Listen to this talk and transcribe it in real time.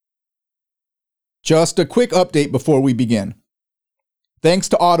Just a quick update before we begin. Thanks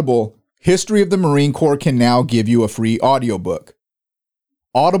to Audible, History of the Marine Corps can now give you a free audiobook.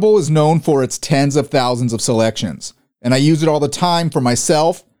 Audible is known for its tens of thousands of selections, and I use it all the time for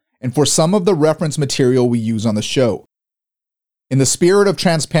myself and for some of the reference material we use on the show. In the spirit of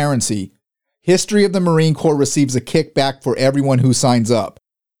transparency, History of the Marine Corps receives a kickback for everyone who signs up,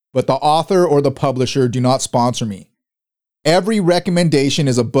 but the author or the publisher do not sponsor me. Every recommendation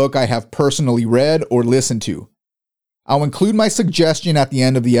is a book I have personally read or listened to. I'll include my suggestion at the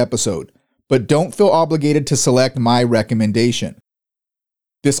end of the episode, but don't feel obligated to select my recommendation.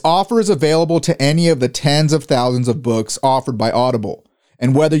 This offer is available to any of the tens of thousands of books offered by Audible,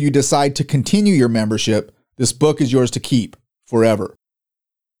 and whether you decide to continue your membership, this book is yours to keep forever.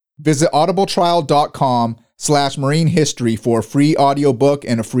 Visit audibletrial.com/marinehistory for a free audiobook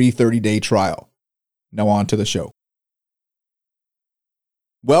and a free 30-day trial. Now on to the show.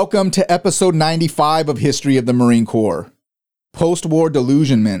 Welcome to episode 95 of History of the Marine Corps, Post-War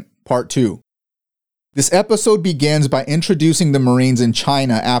Delusionment, Part 2. This episode begins by introducing the Marines in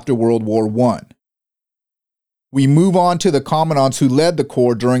China after World War I. We move on to the commandants who led the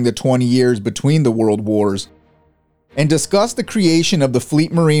Corps during the 20 years between the World Wars, and discuss the creation of the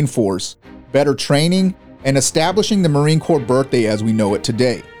Fleet Marine Force, better training, and establishing the Marine Corps birthday as we know it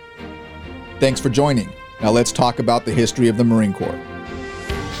today. Thanks for joining. Now let's talk about the history of the Marine Corps.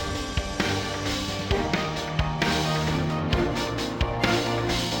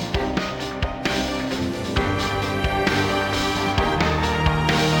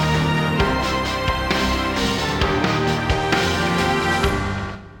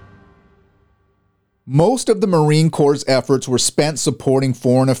 Most of the Marine Corps' efforts were spent supporting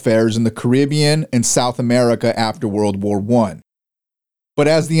foreign affairs in the Caribbean and South America after World War I. But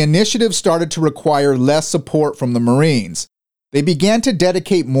as the initiative started to require less support from the Marines, they began to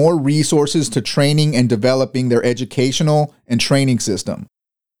dedicate more resources to training and developing their educational and training system.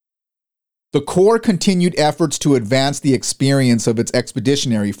 The Corps continued efforts to advance the experience of its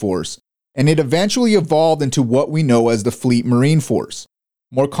expeditionary force, and it eventually evolved into what we know as the Fleet Marine Force,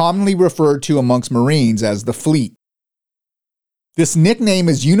 more commonly referred to amongst Marines as the Fleet. This nickname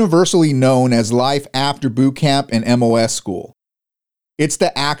is universally known as life after boot camp and MOS school. It's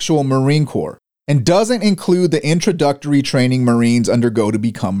the actual Marine Corps, and doesn't include the introductory training Marines undergo to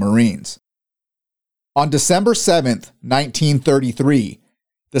become Marines. On December 7th, 1933,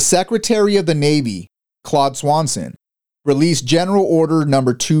 the Secretary of the Navy, Claude Swanson, released General Order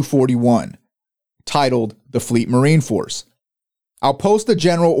No. 241, titled the Fleet Marine Force. I'll post the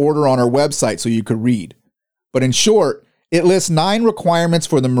general order on our website so you could read. But in short, it lists 9 requirements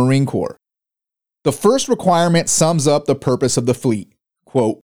for the Marine Corps. The first requirement sums up the purpose of the fleet.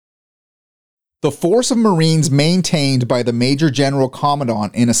 Quote, "The force of Marines maintained by the Major General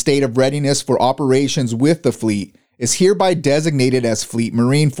Commandant in a state of readiness for operations with the fleet is hereby designated as Fleet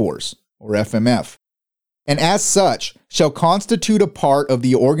Marine Force, or FMF, and as such shall constitute a part of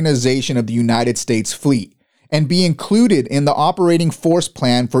the organization of the United States Fleet, and be included in the operating force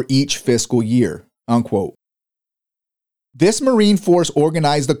plan for each fiscal year." Unquote. This Marine Force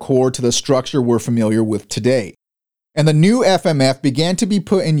organized the Corps to the structure we're familiar with today, and the new FMF began to be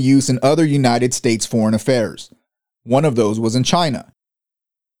put in use in other United States foreign affairs. One of those was in China.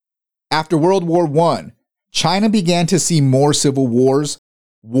 After World War I, China began to see more civil wars,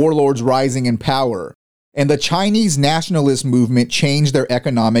 warlords rising in power, and the Chinese nationalist movement changed their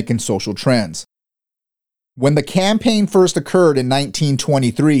economic and social trends. When the campaign first occurred in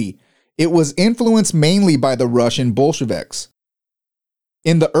 1923, it was influenced mainly by the Russian Bolsheviks.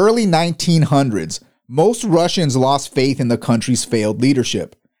 In the early 1900s, most Russians lost faith in the country's failed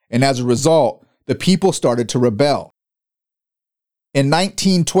leadership, and as a result, the people started to rebel. In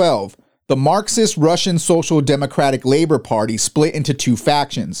 1912, the Marxist Russian Social Democratic Labor Party split into 2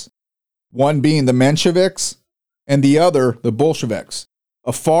 factions, one being the Mensheviks and the other the Bolsheviks,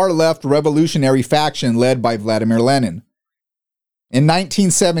 a far-left revolutionary faction led by Vladimir Lenin. In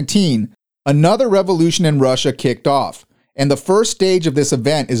 1917, another revolution in Russia kicked off, and the first stage of this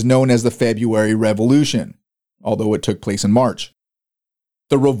event is known as the February Revolution, although it took place in March.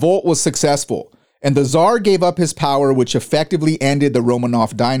 The revolt was successful, and the Tsar gave up his power, which effectively ended the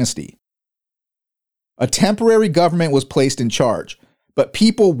Romanov dynasty. A temporary government was placed in charge, but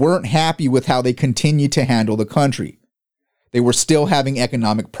people weren't happy with how they continued to handle the country. They were still having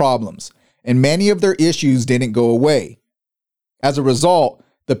economic problems, and many of their issues didn't go away. As a result,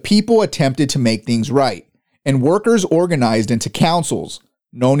 the people attempted to make things right, and workers organized into councils,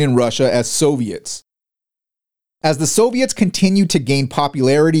 known in Russia as Soviets. As the Soviets continued to gain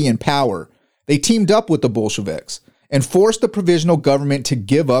popularity and power, they teamed up with the Bolsheviks and forced the provisional government to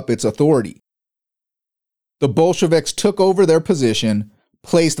give up its authority. The Bolsheviks took over their position,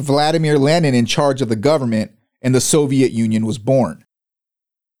 placed Vladimir Lenin in charge of the government, and the Soviet Union was born.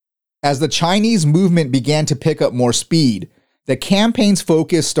 As the Chinese movement began to pick up more speed, the campaign's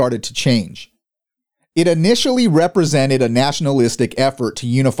focus started to change. It initially represented a nationalistic effort to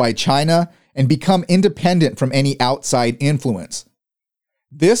unify China and become independent from any outside influence.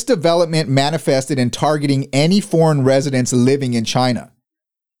 This development manifested in targeting any foreign residents living in China.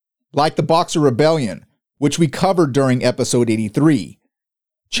 Like the Boxer Rebellion, which we covered during episode 83,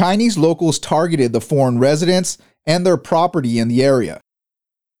 Chinese locals targeted the foreign residents and their property in the area.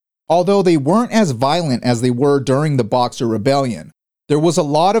 Although they weren't as violent as they were during the Boxer Rebellion, there was a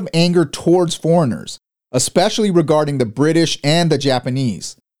lot of anger towards foreigners, especially regarding the British and the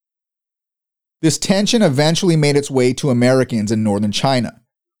Japanese. This tension eventually made its way to Americans in northern China.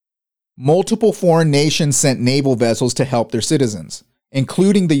 Multiple foreign nations sent naval vessels to help their citizens,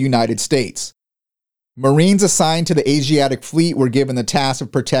 including the United States. Marines assigned to the Asiatic Fleet were given the task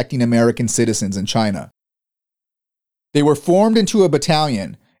of protecting American citizens in China. They were formed into a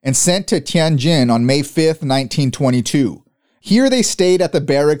battalion and sent to Tianjin on May 5, 1922. Here they stayed at the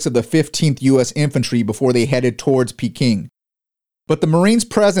barracks of the 15th U.S. Infantry before they headed towards Peking. But the Marines'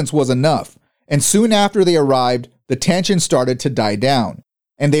 presence was enough, and soon after they arrived, the tension started to die down,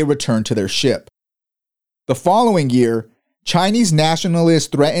 and they returned to their ship. The following year, Chinese nationalists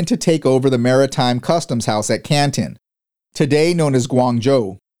threatened to take over the Maritime Customs House at Canton, today known as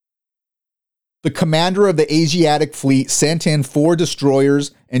Guangzhou. The commander of the Asiatic Fleet sent in 4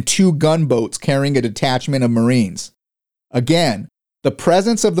 destroyers and 2 gunboats carrying a detachment of Marines. Again, the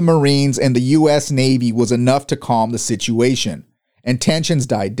presence of the Marines and the U.S. Navy was enough to calm the situation, and tensions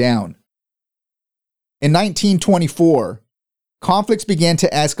died down. In 1924, conflicts began to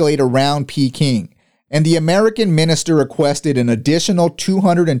escalate around Peking, and the American minister requested an additional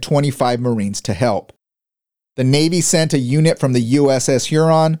 225 Marines to help. The Navy sent a unit from the USS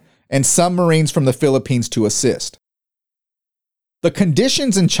Huron and some Marines from the Philippines to assist. The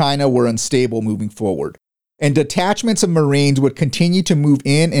conditions in China were unstable moving forward, and detachments of Marines would continue to move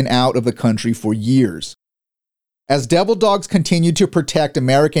in and out of the country for years. As Devil Dogs continued to protect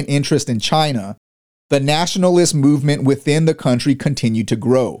American interest in China, the nationalist movement within the country continued to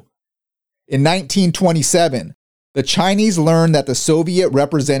grow. In 1927, the Chinese learned that the Soviet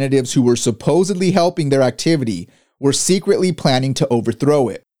representatives who were supposedly helping their activity were secretly planning to overthrow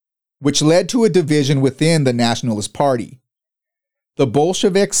it, which led to a division within the Nationalist Party. The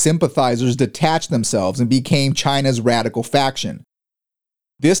Bolshevik sympathizers detached themselves and became China's radical faction.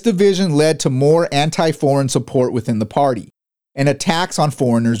 This division led to more anti-foreign support within the party, and attacks on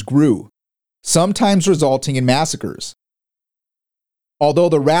foreigners grew, sometimes resulting in massacres. Although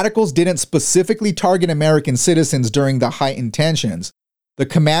the radicals didn't specifically target American citizens during the heightened tensions, the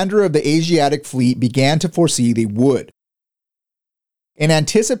commander of the Asiatic Fleet began to foresee they would. In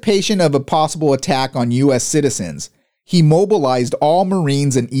anticipation of a possible attack on U.S. citizens, he mobilized all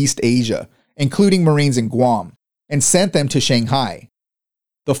Marines in East Asia, including Marines in Guam, and sent them to Shanghai.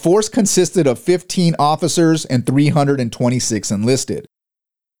 The force consisted of 15 officers and 326 enlisted.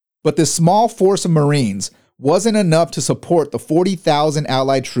 But this small force of Marines wasn't enough to support the 40,000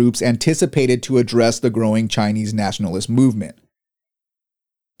 Allied troops anticipated to address the growing Chinese nationalist movement.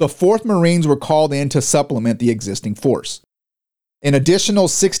 The 4th Marines were called in to supplement the existing force. An additional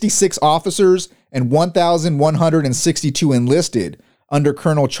 66 officers and 1,162 enlisted under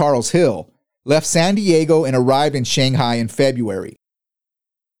Colonel Charles Hill left San Diego and arrived in Shanghai in February.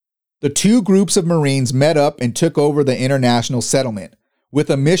 The 2 groups of Marines met up and took over the international settlement,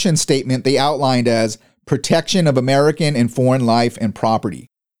 with a mission statement they outlined as protection of American and foreign life and property.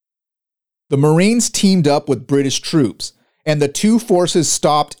 The Marines teamed up with British troops, and the 2 forces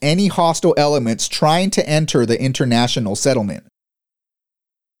stopped any hostile elements trying to enter the international settlement.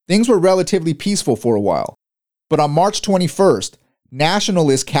 Things were relatively peaceful for a while, but on March 21st,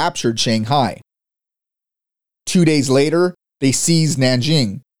 nationalists captured Shanghai. 2 days later, they seized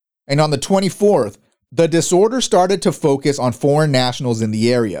Nanjing, and on the 24th, the disorder started to focus on foreign nationals in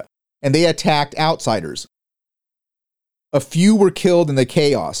the area, and they attacked outsiders. A few were killed in the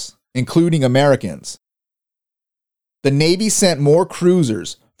chaos, including Americans. The Navy sent more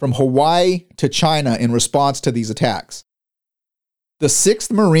cruisers from Hawaii to China in response to these attacks. The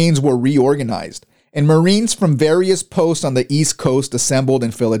 6th Marines were reorganized, and Marines from various posts on the East Coast assembled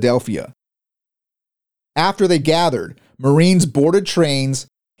in Philadelphia. After they gathered, Marines boarded trains,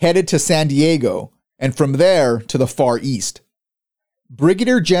 headed to San Diego, and from there to the Far East.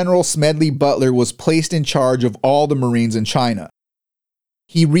 Brigadier General Smedley Butler was placed in charge of all the Marines in China.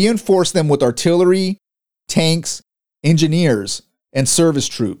 He reinforced them with artillery, tanks, engineers, and service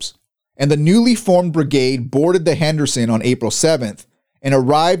troops, and the newly formed brigade boarded the Henderson on April 7th and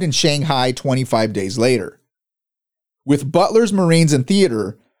arrived in Shanghai 25 days later. With Butler's Marines in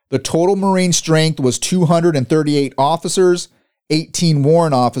theater, the total Marine strength was 238 officers, 18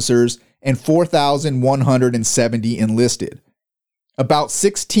 warrant officers, and 4,170 enlisted. About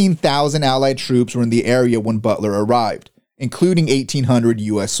 16,000 Allied troops were in the area when Butler arrived, including 1,800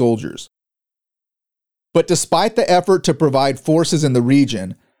 U.S. soldiers. But despite the effort to provide forces in the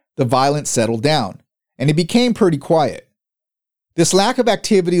region, the violence settled down, and it became pretty quiet. This lack of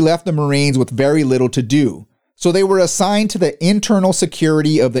activity left the Marines with very little to do, so they were assigned to the internal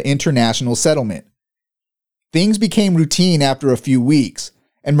security of the international settlement. Things became routine after a few weeks,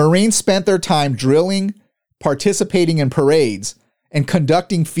 and Marines spent their time drilling, participating in parades, and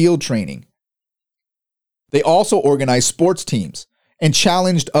conducting field training. They also organized sports teams and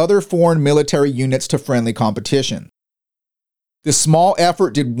challenged other foreign military units to friendly competition. This small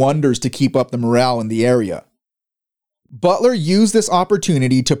effort did wonders to keep up the morale in the area. Butler used this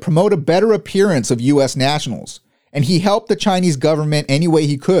opportunity to promote a better appearance of U.S. nationals, and he helped the Chinese government any way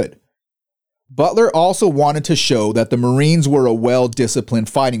he could. Butler also wanted to show that the Marines were a well-disciplined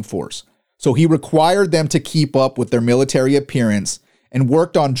fighting force, so he required them to keep up with their military appearance and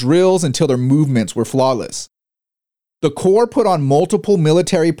worked on drills until their movements were flawless. The Corps put on multiple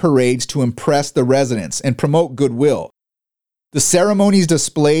military parades to impress the residents and promote goodwill. The ceremonies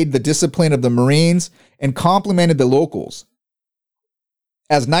displayed the discipline of the Marines and complimented the locals.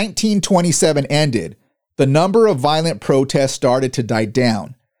 As 1927 ended, the number of violent protests started to die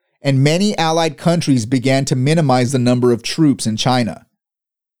down, and many Allied countries began to minimize the number of troops in China.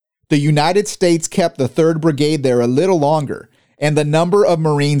 The United States kept the 3rd Brigade there a little longer, and the number of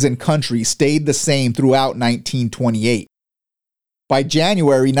Marines in country stayed the same throughout 1928. By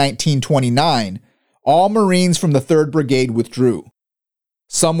January 1929, all Marines from the 3rd Brigade withdrew.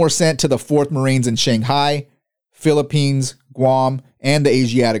 Some were sent to the 4th Marines in Shanghai, Philippines, Guam, and the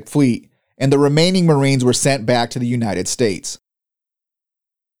Asiatic Fleet, and the remaining Marines were sent back to the United States.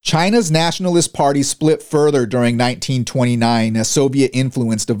 China's Nationalist Party split further during 1929 as Soviet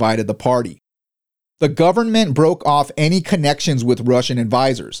influence divided the party. The government broke off any connections with Russian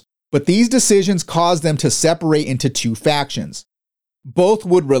advisors, but these decisions caused them to separate into two factions. Both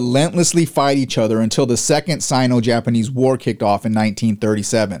would relentlessly fight each other until the Second Sino-Japanese War kicked off in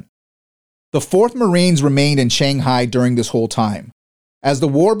 1937. The 4th Marines remained in Shanghai during this whole time. As the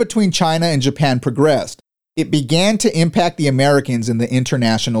war between China and Japan progressed, it began to impact the Americans in the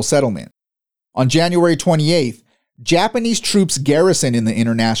international settlement. On January 28th, Japanese troops garrisoned in the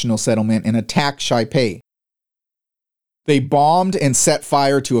international settlement and attacked Saipai. They bombed and set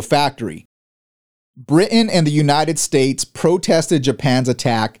fire to a factory. Britain and the United States protested Japan's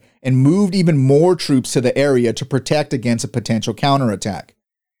attack and moved even more troops to the area to protect against a potential counterattack.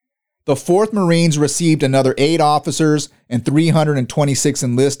 The 4th Marines received another 8 officers and 326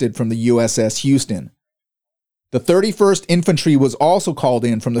 enlisted from the USS Houston. The 31st Infantry was also called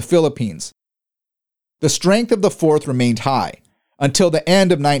in from the Philippines. The strength of the 4th remained high until the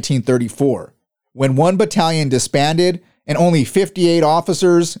end of 1934, when 1 battalion disbanded and only 58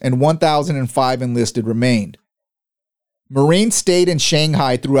 officers and 1,005 enlisted remained. Marines stayed in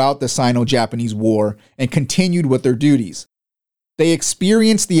Shanghai throughout the Sino-Japanese War and continued with their duties. They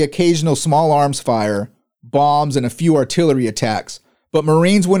experienced the occasional small arms fire, bombs, and a few artillery attacks, but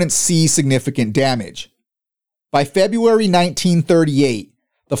Marines wouldn't see significant damage. By February 1938,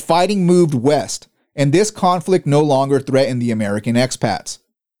 the fighting moved west, and this conflict no longer threatened the American expats.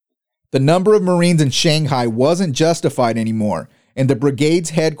 The number of Marines in Shanghai wasn't justified anymore, and the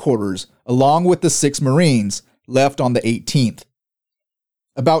brigade's headquarters, along with the 6 Marines, left on the 18th.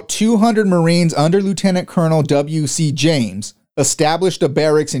 About 200 Marines under Lieutenant Colonel W.C. James established a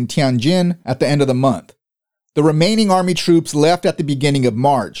barracks in Tianjin at the end of the month. The remaining Army troops left at the beginning of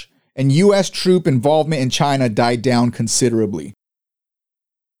March, and U.S. troop involvement in China died down considerably.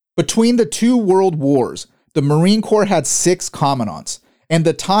 Between the 2 world wars, the Marine Corps had 6 commandants, and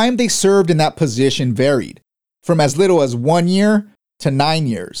the time they served in that position varied, from as little as 1 year to 9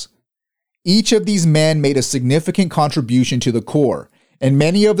 years. Each of these men made a significant contribution to the Corps, and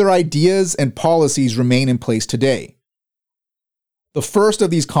many of their ideas and policies remain in place today. The first of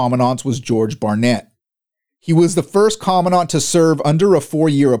these commandants was George Barnett. He was the first commandant to serve under a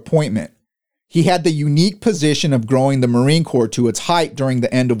 4-year appointment. He had the unique position of growing the Marine Corps to its height during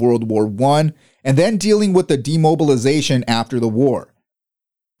the end of World War I and then dealing with the demobilization after the war.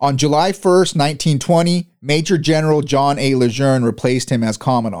 On July 1, 1920, Major General John A. Lejeune replaced him as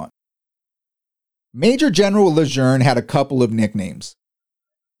commandant. Major General Lejeune had a couple of nicknames: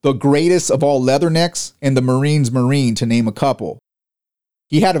 the greatest of all leathernecks and the Marine's Marine, to name a couple.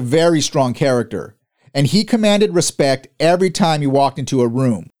 He had a very strong character, and he commanded respect every time he walked into a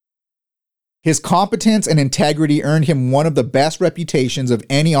room. His competence and integrity earned him one of the best reputations of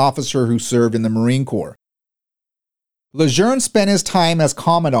any officer who served in the Marine Corps. Lejeune spent his time as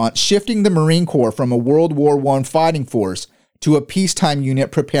commandant shifting the Marine Corps from a World War I fighting force to a peacetime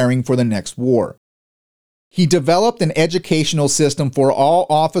unit preparing for the next war. He developed an educational system for all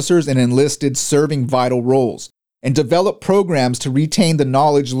officers and enlisted serving vital roles, and developed programs to retain the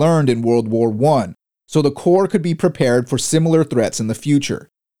knowledge learned in World War I, so the Corps could be prepared for similar threats in the future.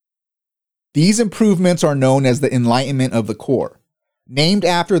 These improvements are known as the Enlightenment of the Corps, named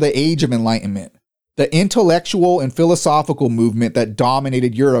after the Age of Enlightenment, the intellectual and philosophical movement that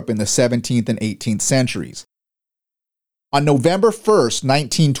dominated Europe in the 17th and 18th centuries. On November 1st,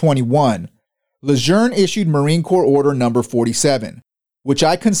 1921, Lejeune issued Marine Corps Order No. 47, which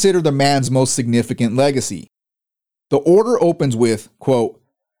I consider the man's most significant legacy. The order opens with, quote,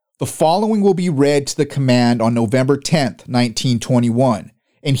 "The following will be read to the command on November 10th, 1921,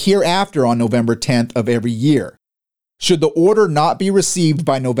 and hereafter on November 10th of every year. Should the order not be received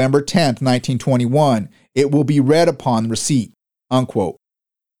by November 10th, 1921, it will be read upon receipt," unquote.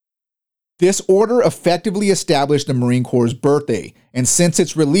 This order effectively established the Marine Corps' birthday, and since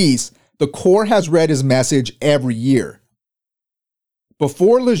its release, the Corps has read his message every year.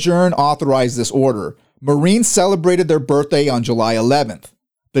 Before Lejeune authorized this order, Marines celebrated their birthday on July 11th,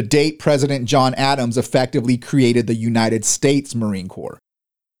 the date President John Adams effectively created the United States Marine Corps.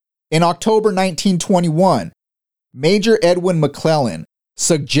 In October 1921, Major Edwin McClellan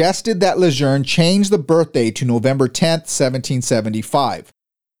suggested that Lejeune change the birthday to November 10th, 1775.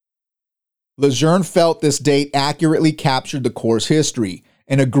 Lejeune felt this date accurately captured the Corps' history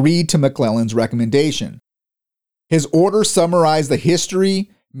and agreed to McClellan's recommendation. His order summarized the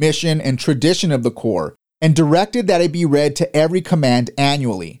history, mission, and tradition of the Corps and directed that it be read to every command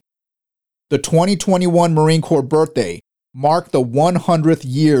annually. The 2021 Marine Corps birthday marked the 100th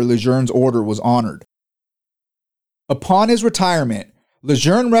year Lejeune's order was honored. Upon his retirement,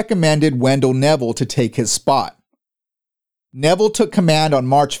 Lejeune recommended Wendell Neville to take his spot. Neville took command on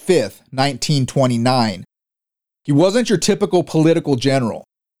March 5th, 1929. He wasn't your typical political general.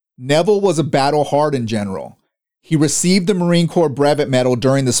 Neville was a battle-hardened general. He received the Marine Corps Brevet Medal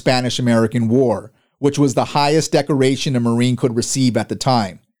during the Spanish-American War, which was the highest decoration a Marine could receive at the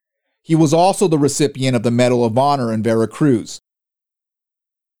time. He was also the recipient of the Medal of Honor in Veracruz.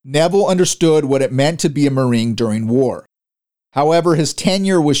 Neville understood what it meant to be a Marine during war. However, his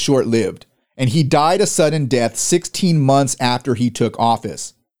tenure was short-lived, and he died a sudden death 16 months after he took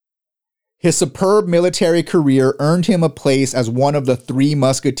office. His superb military career earned him a place as one of the Three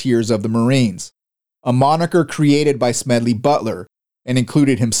Musketeers of the Marines, a moniker created by Smedley Butler, and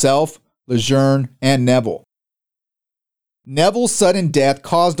included himself, Lejeune, and Neville. Neville's sudden death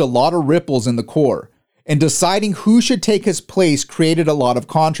caused a lot of ripples in the Corps, and deciding who should take his place created a lot of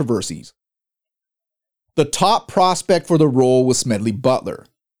controversies. The top prospect for the role was Smedley Butler.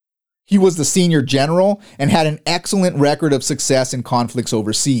 He was the senior general and had an excellent record of success in conflicts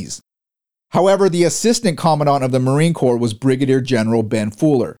overseas. However, the assistant commandant of the Marine Corps was Brigadier General Ben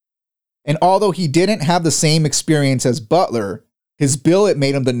Fuller. And although he didn't have the same experience as Butler, his billet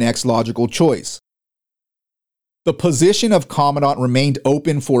made him the next logical choice. The position of commandant remained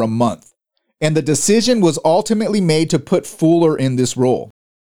open for a month, and the decision was ultimately made to put Fuller in this role.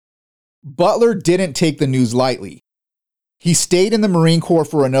 Butler didn't take the news lightly. He stayed in the Marine Corps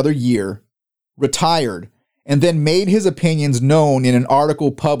for another year, retired, and then made his opinions known in an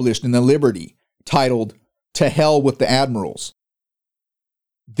article published in the Liberty, titled, "To Hell with the Admirals."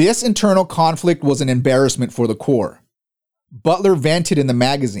 This internal conflict was an embarrassment for the Corps. Butler vented in the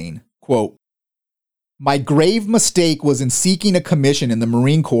magazine, quote, "My grave mistake was in seeking a commission in the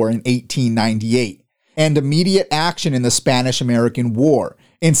Marine Corps in 1898 and immediate action in the Spanish-American War,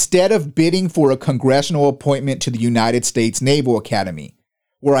 instead of bidding for a congressional appointment to the United States Naval Academy,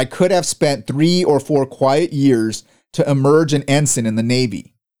 where I could have spent 3 or 4 quiet years to emerge an ensign in the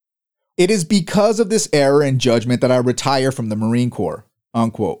Navy. It is because of this error in judgment that I retire from the Marine Corps,"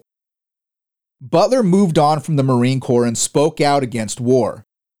 unquote. Butler moved on from the Marine Corps and spoke out against war.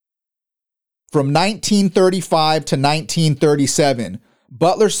 From 1935 to 1937,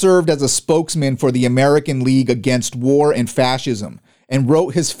 Butler served as a spokesman for the American League Against War and Fascism and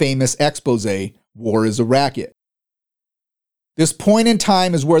wrote his famous expose, "War is a Racket." This point in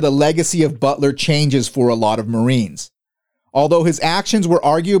time is where the legacy of Butler changes for a lot of Marines. Although his actions were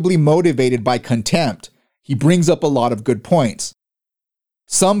arguably motivated by contempt, he brings up a lot of good points.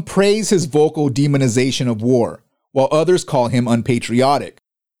 Some praise his vocal demonization of war, while others call him unpatriotic.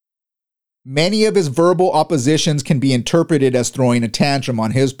 Many of his verbal oppositions can be interpreted as throwing a tantrum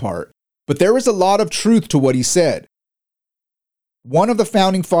on his part, but there is a lot of truth to what he said. One of the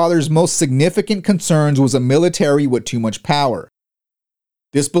Founding Fathers' most significant concerns was a military with too much power.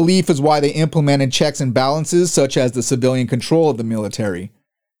 This belief is why they implemented checks and balances such as the civilian control of the military.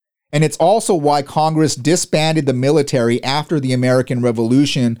 And it's also why Congress disbanded the military after the American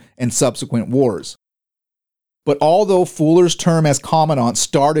Revolution and subsequent wars. But although Fuller's term as commandant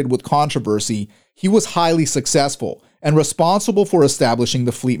started with controversy, he was highly successful and responsible for establishing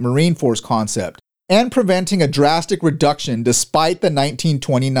the Fleet Marine Force concept and preventing a drastic reduction despite the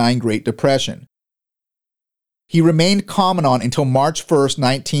 1929 Great Depression. He remained commandant until March 1,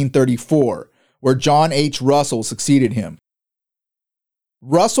 1934, where John H. Russell succeeded him.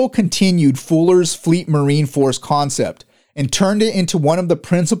 Russell continued Fuller's Fleet Marine Force concept and turned it into one of the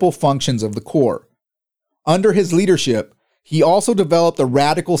principal functions of the Corps. Under his leadership, he also developed a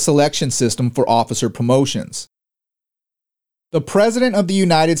radical selection system for officer promotions. The President of the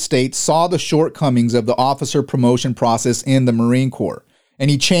United States saw the shortcomings of the officer promotion process in the Marine Corps,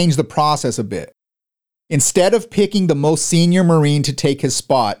 and he changed the process a bit. Instead of picking the most senior Marine to take his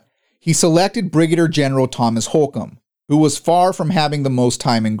spot, he selected Brigadier General Thomas Holcomb, who was far from having the most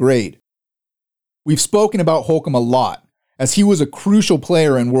time and grade. We've spoken about Holcomb a lot, as he was a crucial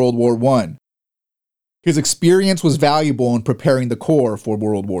player in World War I. His experience was valuable in preparing the Corps for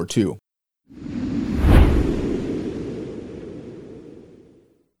World War II.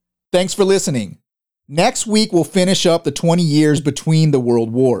 Thanks for listening. Next week, we'll finish up the 20 years between the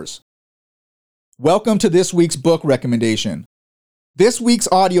World Wars. Welcome to this week's book recommendation. This week's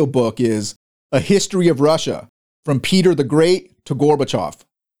audiobook is A History of Russia, From Peter the Great to Gorbachev,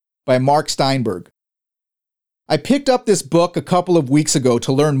 by Mark Steinberg. I picked up this book a couple of weeks ago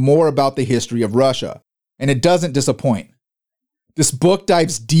to learn more about the history of Russia, and it doesn't disappoint. This book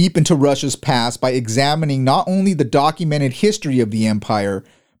dives deep into Russia's past by examining not only the documented history of the empire,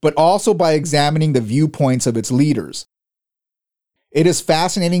 but also by examining the viewpoints of its leaders. It is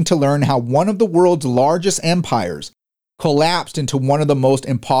fascinating to learn how one of the world's largest empires collapsed into one of the most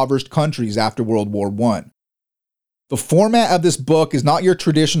impoverished countries after World War I. The format of this book is not your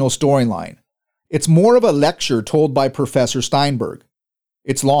traditional storyline. It's more of a lecture told by Professor Steinberg.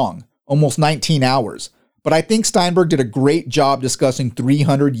 It's long, almost 19 hours, but I think Steinberg did a great job discussing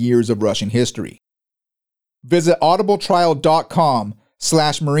 300 years of Russian history. Visit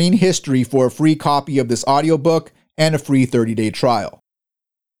audibletrial.com/marine history for a free copy of this audiobook and a free 30-day trial.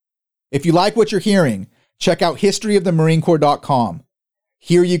 If you like what you're hearing, check out historyofthemarinecorps.com.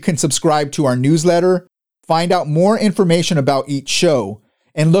 Here you can subscribe to our newsletter, find out more information about each show,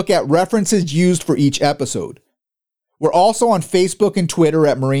 and look at references used for each episode. We're also on Facebook and Twitter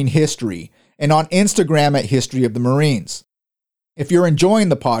at Marine History, and on Instagram at History of the Marines. If you're enjoying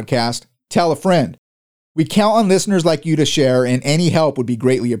the podcast, tell a friend. We count on listeners like you to share, and any help would be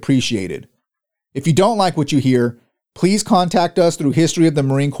greatly appreciated. If you don't like what you hear, please contact us through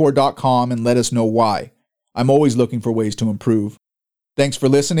historyofthemarinecorps.com and let us know why. I'm always looking for ways to improve. Thanks for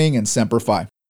listening, and Semper Fi.